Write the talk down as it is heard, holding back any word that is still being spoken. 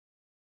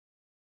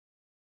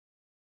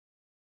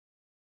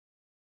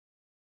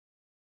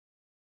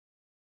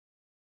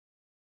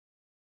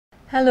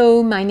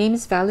Hello, my name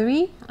is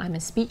Valerie. I'm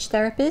a speech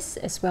therapist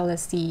as well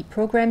as the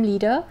program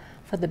leader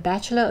for the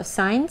Bachelor of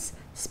Science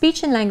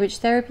Speech and Language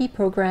Therapy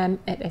program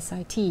at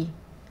SIT.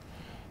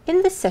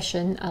 In this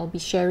session, I'll be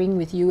sharing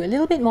with you a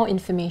little bit more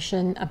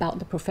information about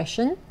the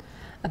profession,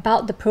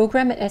 about the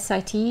program at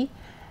SIT,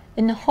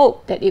 in the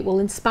hope that it will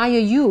inspire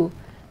you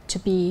to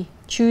be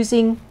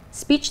choosing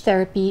speech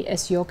therapy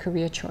as your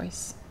career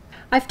choice.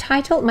 I've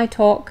titled my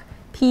talk,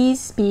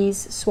 Peas,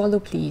 Bees, Swallow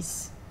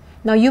Please.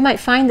 Now you might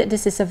find that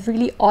this is a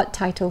really odd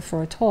title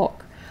for a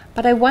talk,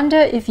 but I wonder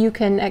if you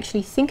can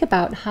actually think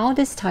about how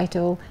this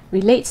title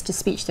relates to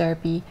speech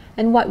therapy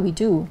and what we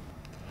do.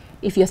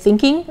 If you're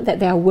thinking that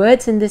there are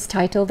words in this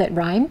title that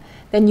rhyme,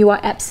 then you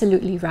are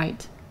absolutely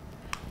right.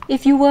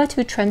 If you were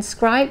to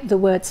transcribe the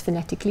words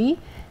phonetically,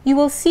 you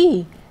will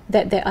see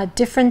that there are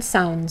different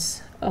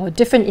sounds or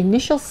different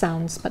initial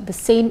sounds but the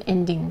same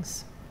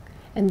endings.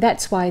 And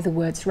that's why the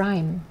words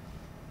rhyme.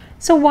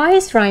 So why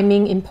is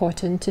rhyming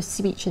important to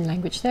speech and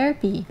language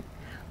therapy?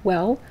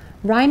 Well,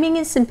 rhyming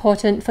is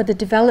important for the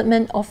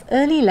development of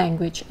early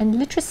language and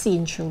literacy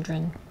in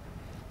children.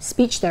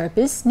 Speech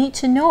therapists need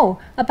to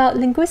know about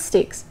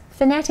linguistics,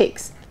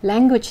 phonetics,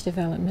 language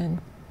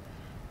development.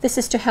 This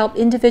is to help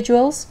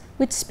individuals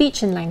with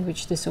speech and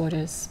language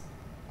disorders.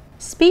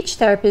 Speech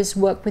therapists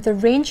work with a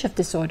range of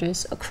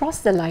disorders across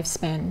the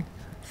lifespan,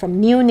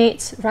 from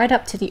neonates right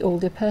up to the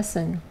older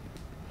person.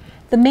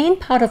 The main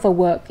part of our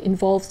work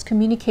involves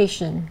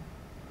communication.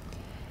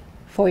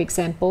 For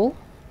example,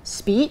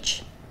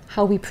 speech,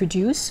 how we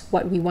produce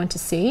what we want to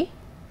say;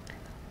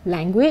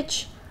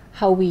 language,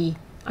 how we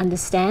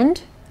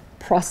understand,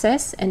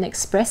 process, and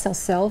express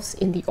ourselves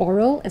in the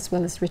oral as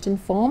well as written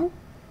form;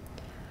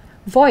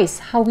 voice,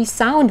 how we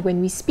sound when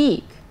we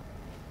speak;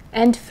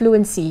 and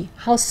fluency,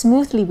 how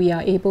smoothly we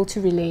are able to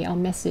relay our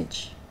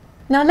message.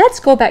 Now let's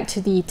go back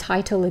to the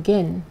title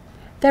again.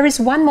 There is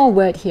one more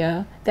word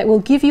here that will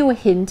give you a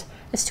hint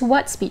as to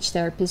what speech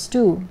therapists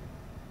do.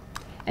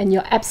 And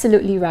you're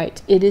absolutely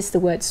right, it is the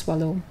word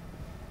swallow.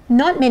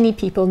 Not many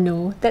people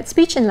know that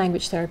speech and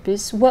language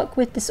therapists work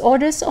with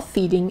disorders of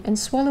feeding and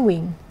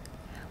swallowing.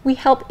 We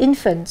help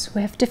infants who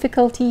have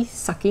difficulty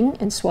sucking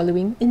and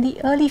swallowing in the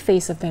early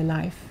phase of their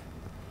life.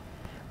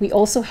 We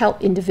also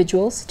help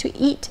individuals to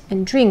eat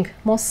and drink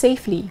more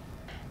safely.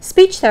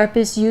 Speech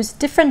therapists use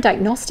different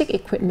diagnostic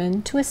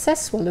equipment to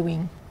assess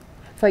swallowing.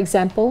 For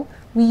example,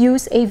 we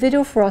use a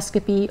video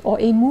fluoroscopy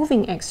or a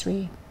moving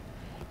X-ray.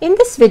 In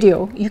this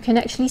video, you can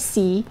actually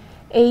see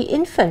an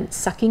infant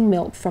sucking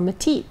milk from a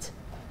teat,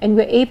 and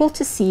we're able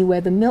to see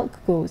where the milk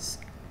goes,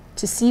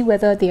 to see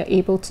whether they are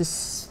able to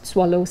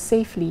swallow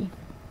safely.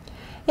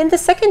 In the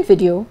second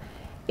video,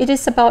 it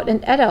is about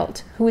an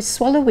adult who is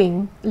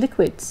swallowing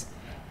liquids.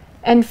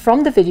 And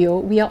from the video,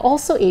 we are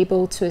also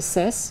able to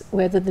assess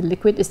whether the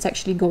liquid is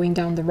actually going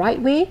down the right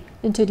way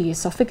into the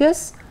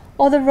esophagus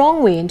or the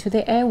wrong way into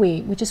the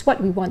airway, which is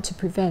what we want to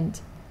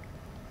prevent.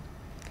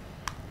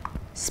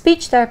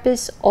 Speech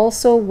therapists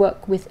also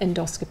work with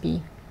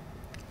endoscopy.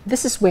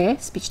 This is where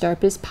speech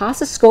therapists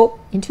pass a scope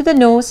into the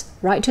nose,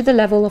 right to the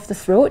level of the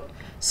throat,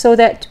 so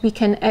that we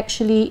can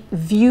actually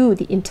view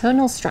the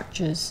internal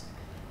structures,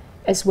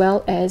 as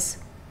well as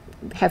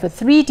have a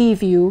 3D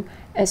view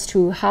as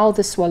to how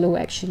the swallow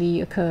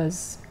actually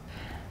occurs.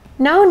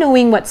 Now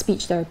knowing what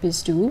speech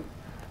therapists do,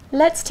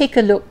 let's take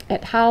a look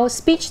at how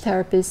speech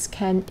therapists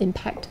can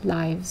impact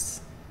lives.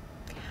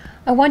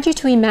 I want you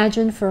to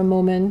imagine for a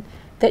moment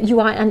that you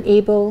are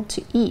unable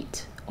to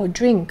eat or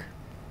drink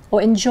or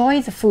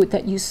enjoy the food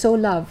that you so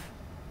love.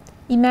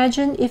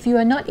 Imagine if you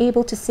are not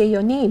able to say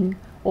your name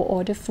or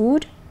order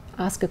food,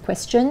 ask a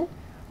question,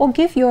 or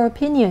give your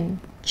opinion.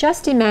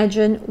 Just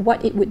imagine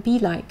what it would be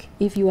like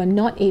if you are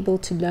not able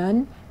to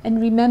learn and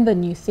remember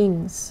new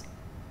things.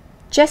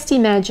 Just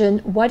imagine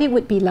what it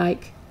would be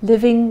like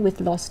living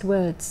with lost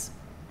words.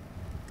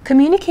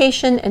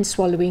 Communication and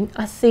swallowing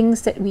are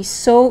things that we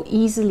so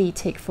easily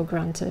take for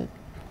granted.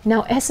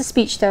 Now, as a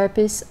speech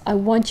therapist, I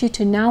want you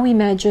to now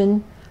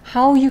imagine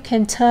how you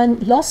can turn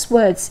lost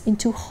words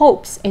into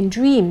hopes and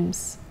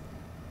dreams.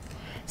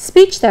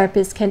 Speech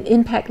therapists can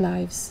impact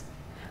lives.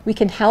 We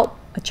can help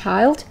a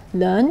child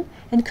learn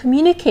and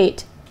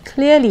communicate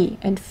clearly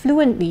and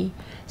fluently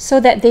so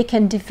that they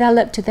can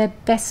develop to their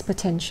best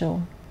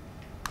potential.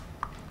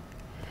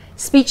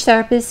 Speech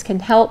therapists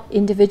can help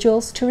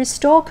individuals to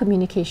restore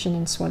communication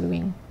and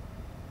swallowing.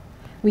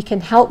 We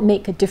can help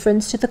make a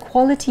difference to the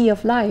quality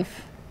of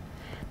life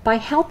by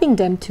helping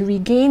them to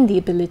regain the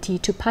ability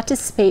to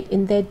participate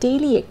in their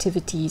daily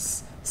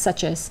activities,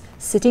 such as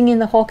sitting in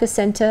the hawker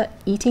center,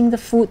 eating the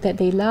food that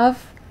they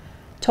love,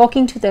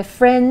 talking to their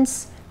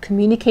friends,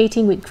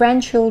 communicating with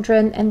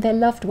grandchildren and their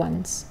loved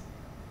ones.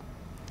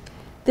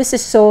 This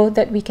is so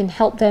that we can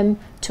help them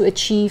to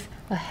achieve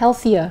a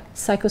healthier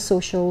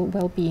psychosocial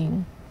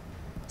well-being.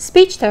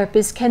 Speech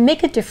therapists can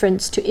make a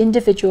difference to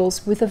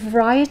individuals with a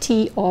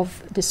variety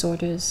of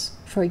disorders.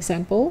 For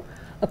example,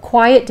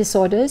 acquired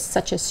disorders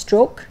such as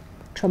stroke,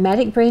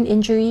 traumatic brain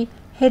injury,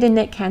 head and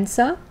neck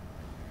cancer;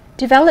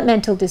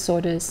 developmental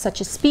disorders such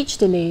as speech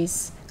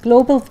delays,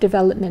 global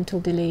developmental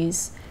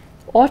delays,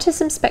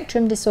 autism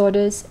spectrum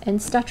disorders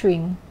and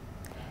stuttering,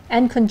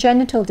 and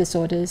congenital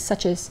disorders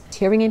such as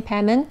hearing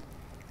impairment,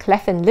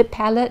 cleft and lip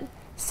palate,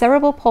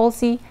 cerebral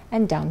palsy,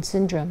 and Down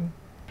syndrome.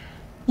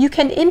 You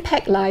can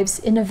impact lives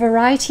in a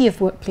variety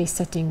of workplace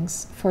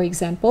settings, for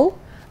example,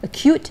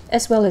 acute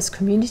as well as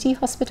community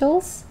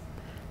hospitals,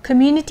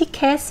 community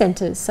care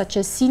centers such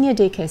as senior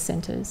daycare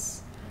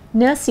centers,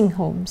 nursing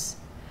homes,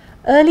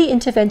 early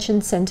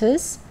intervention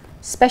centers,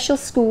 special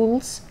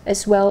schools,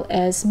 as well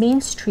as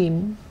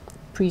mainstream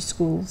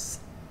preschools.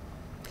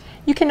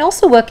 You can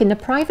also work in a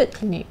private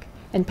clinic,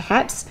 and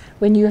perhaps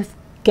when you have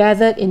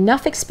gathered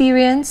enough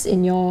experience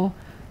in your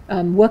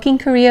working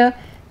career,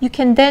 you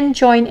can then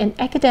join an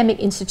academic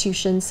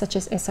institution such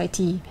as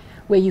SIT,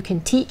 where you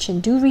can teach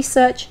and do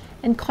research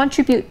and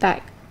contribute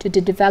back to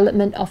the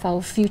development of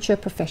our future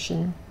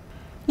profession.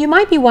 You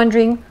might be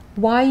wondering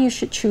why you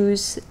should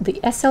choose the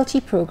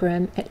SLT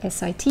program at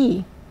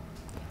SIT.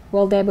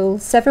 Well, there are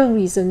several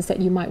reasons that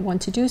you might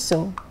want to do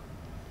so.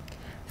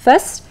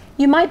 First,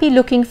 you might be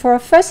looking for a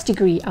first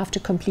degree after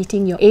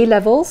completing your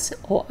A-levels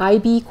or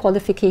IB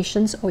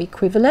qualifications or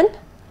equivalent,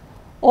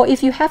 or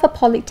if you have a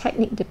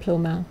polytechnic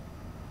diploma.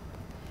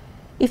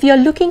 If you are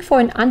looking for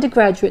an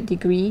undergraduate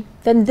degree,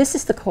 then this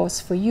is the course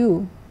for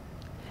you.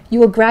 You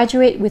will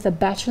graduate with a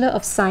Bachelor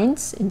of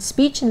Science in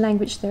Speech and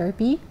Language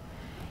Therapy.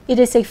 It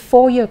is a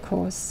 4-year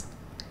course.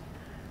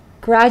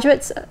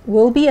 Graduates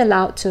will be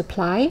allowed to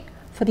apply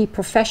for the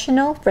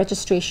professional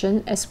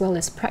registration as well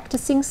as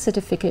practicing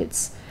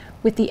certificates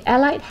with the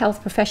Allied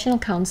Health Professional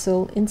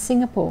Council in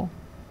Singapore.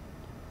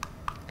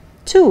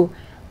 2.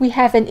 We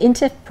have an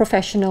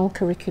interprofessional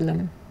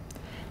curriculum.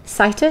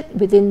 Cited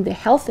within the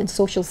Health and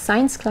Social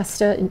Science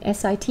cluster in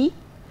SIT,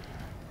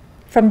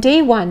 from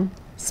day one,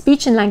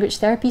 speech and language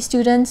therapy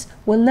students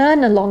will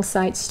learn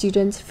alongside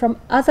students from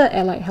other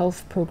allied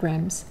health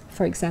programs,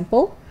 for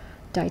example,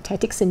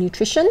 dietetics and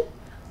nutrition,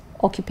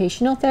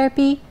 occupational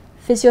therapy,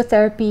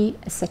 physiotherapy,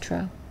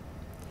 etc.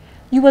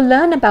 You will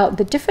learn about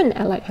the different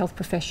allied health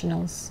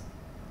professionals.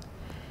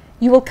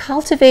 You will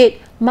cultivate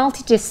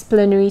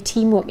multidisciplinary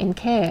teamwork and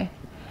care,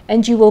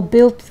 and you will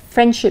build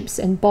friendships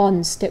and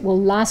bonds that will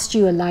last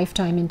you a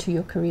lifetime into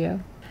your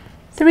career.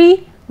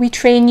 3. We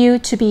train you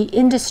to be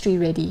industry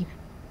ready.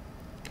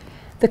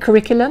 The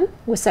curriculum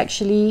was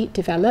actually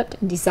developed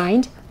and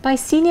designed by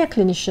senior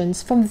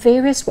clinicians from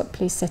various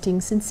workplace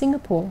settings in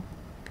Singapore.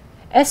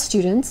 As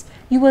students,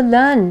 you will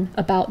learn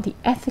about the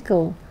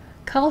ethical,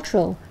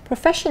 cultural,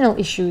 professional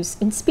issues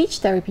in speech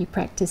therapy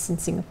practice in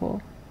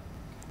Singapore.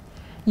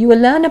 You will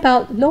learn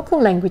about local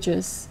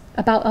languages,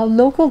 about our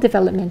local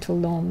developmental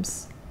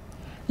norms.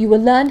 You will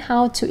learn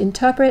how to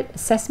interpret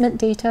assessment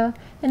data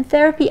and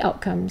therapy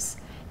outcomes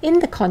in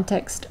the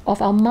context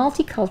of our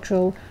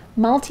multicultural,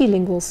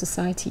 multilingual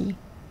society.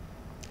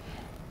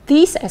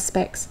 These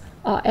aspects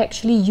are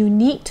actually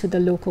unique to the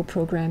local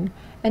program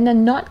and are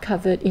not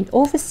covered in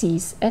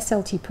overseas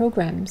SLT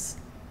programs.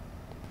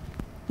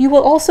 You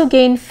will also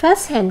gain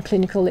first-hand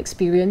clinical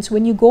experience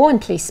when you go on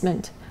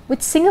placement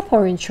with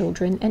Singaporean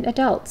children and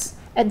adults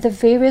at the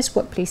various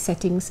workplace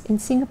settings in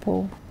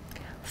Singapore.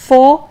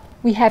 4.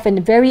 We have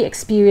a very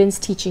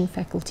experienced teaching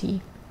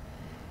faculty,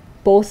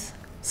 both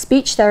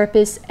speech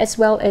therapists as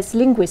well as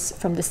linguists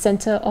from the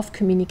Centre of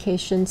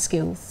Communication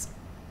Skills.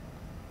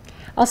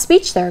 Our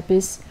speech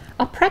therapists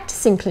are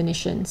practicing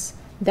clinicians.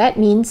 That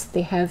means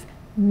they have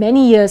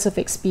many years of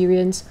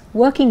experience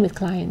working with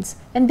clients,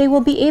 and they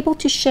will be able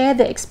to share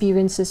their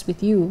experiences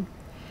with you.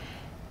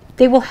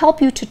 They will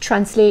help you to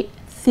translate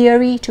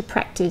theory to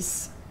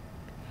practice.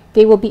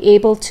 They will be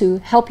able to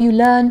help you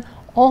learn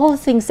all the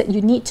things that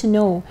you need to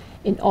know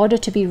in order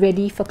to be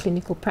ready for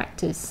clinical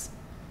practice.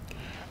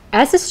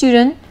 As a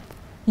student,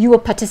 you will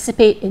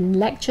participate in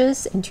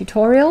lectures and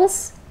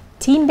tutorials,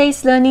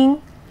 team-based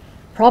learning,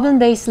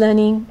 problem-based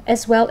learning,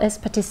 as well as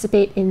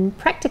participate in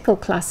practical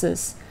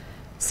classes,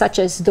 such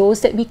as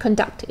those that we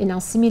conduct in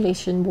our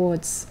simulation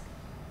wards.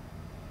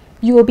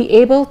 You will be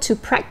able to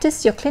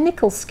practice your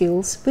clinical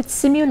skills with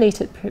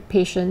simulated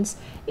patients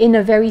in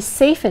a very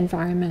safe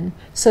environment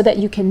so that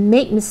you can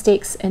make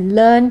mistakes and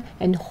learn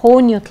and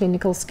hone your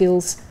clinical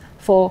skills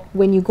for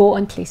when you go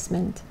on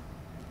placement.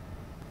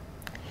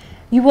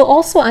 You will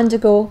also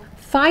undergo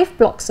 5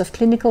 blocks of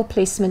clinical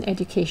placement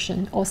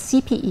education, or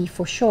CPE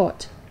for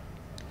short.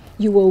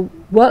 You will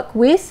work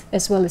with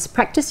as well as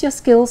practice your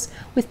skills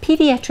with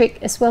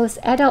pediatric as well as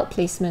adult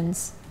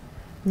placements,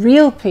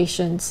 real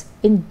patients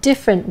in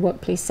different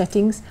workplace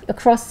settings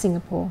across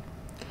Singapore.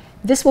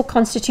 This will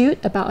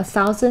constitute about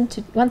 1,000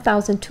 to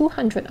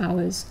 1,200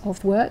 hours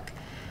of work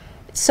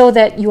so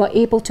that you are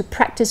able to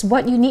practice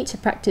what you need to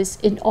practice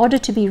in order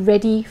to be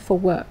ready for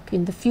work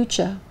in the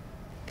future.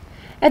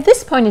 At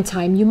this point in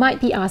time, you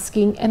might be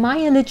asking, am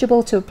I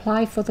eligible to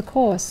apply for the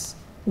course?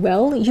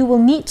 Well, you will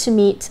need to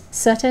meet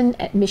certain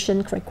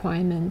admission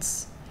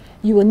requirements.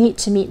 You will need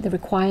to meet the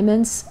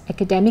requirements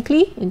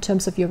academically in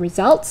terms of your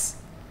results.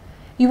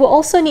 You will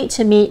also need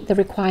to meet the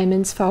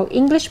requirements for our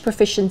English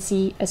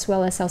proficiency as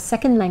well as our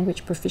second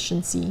language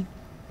proficiency.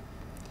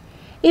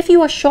 If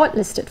you are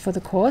shortlisted for the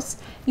course,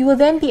 you will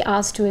then be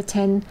asked to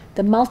attend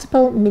the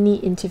multiple mini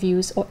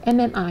interviews or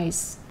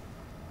MMIs,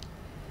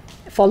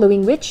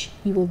 following which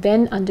you will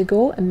then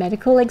undergo a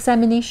medical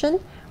examination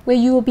where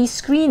you will be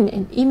screened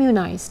and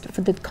immunized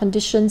for the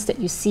conditions that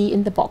you see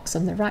in the box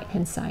on the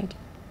right-hand side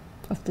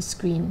of the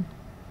screen.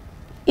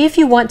 If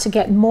you want to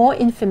get more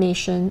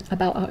information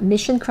about our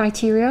admission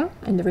criteria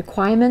and the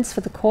requirements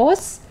for the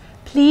course,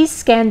 please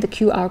scan the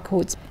QR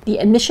codes. The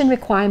admission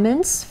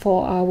requirements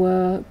for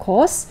our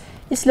course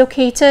is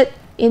located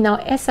in our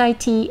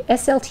SIT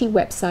SLT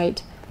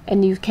website,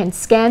 and you can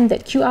scan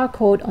that QR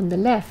code on the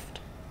left.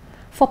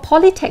 For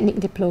Polytechnic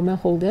diploma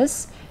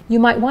holders, you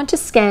might want to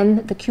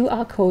scan the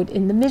QR code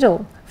in the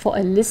middle for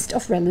a list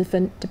of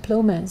relevant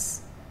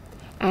diplomas.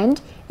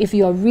 And if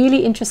you are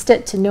really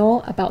interested to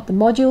know about the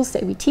modules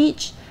that we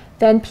teach,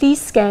 then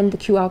please scan the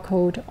QR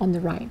code on the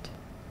right.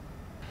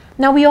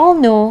 Now, we all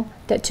know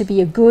that to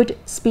be a good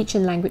speech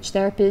and language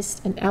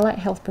therapist and allied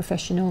health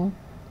professional,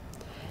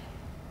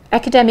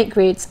 academic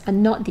grades are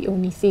not the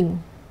only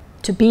thing.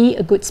 To be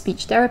a good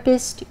speech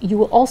therapist, you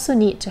will also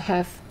need to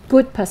have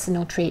good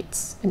personal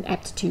traits and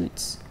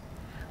aptitudes.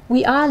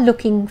 We are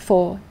looking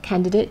for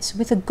candidates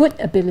with a good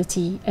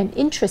ability and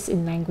interest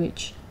in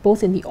language,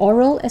 both in the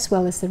oral as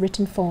well as the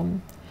written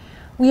form.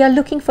 We are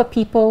looking for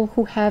people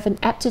who have an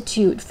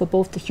aptitude for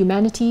both the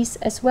humanities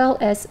as well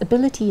as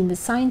ability in the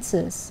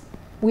sciences.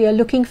 We are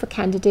looking for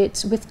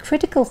candidates with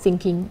critical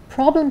thinking,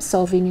 problem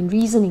solving and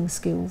reasoning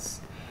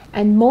skills.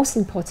 And most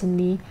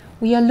importantly,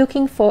 we are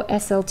looking for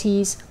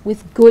SLTs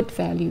with good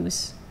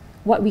values,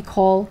 what we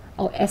call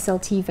our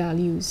SLT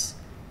values: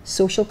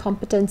 social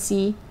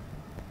competency,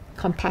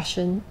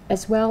 compassion,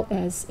 as well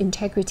as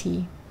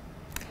integrity.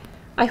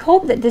 I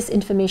hope that this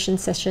information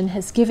session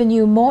has given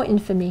you more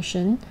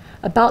information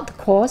about the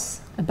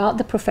course, about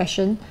the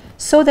profession,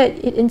 so that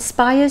it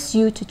inspires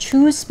you to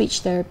choose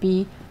speech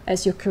therapy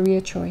as your career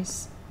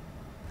choice.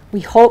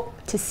 We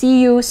hope to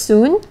see you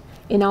soon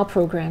in our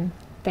program.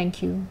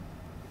 Thank you.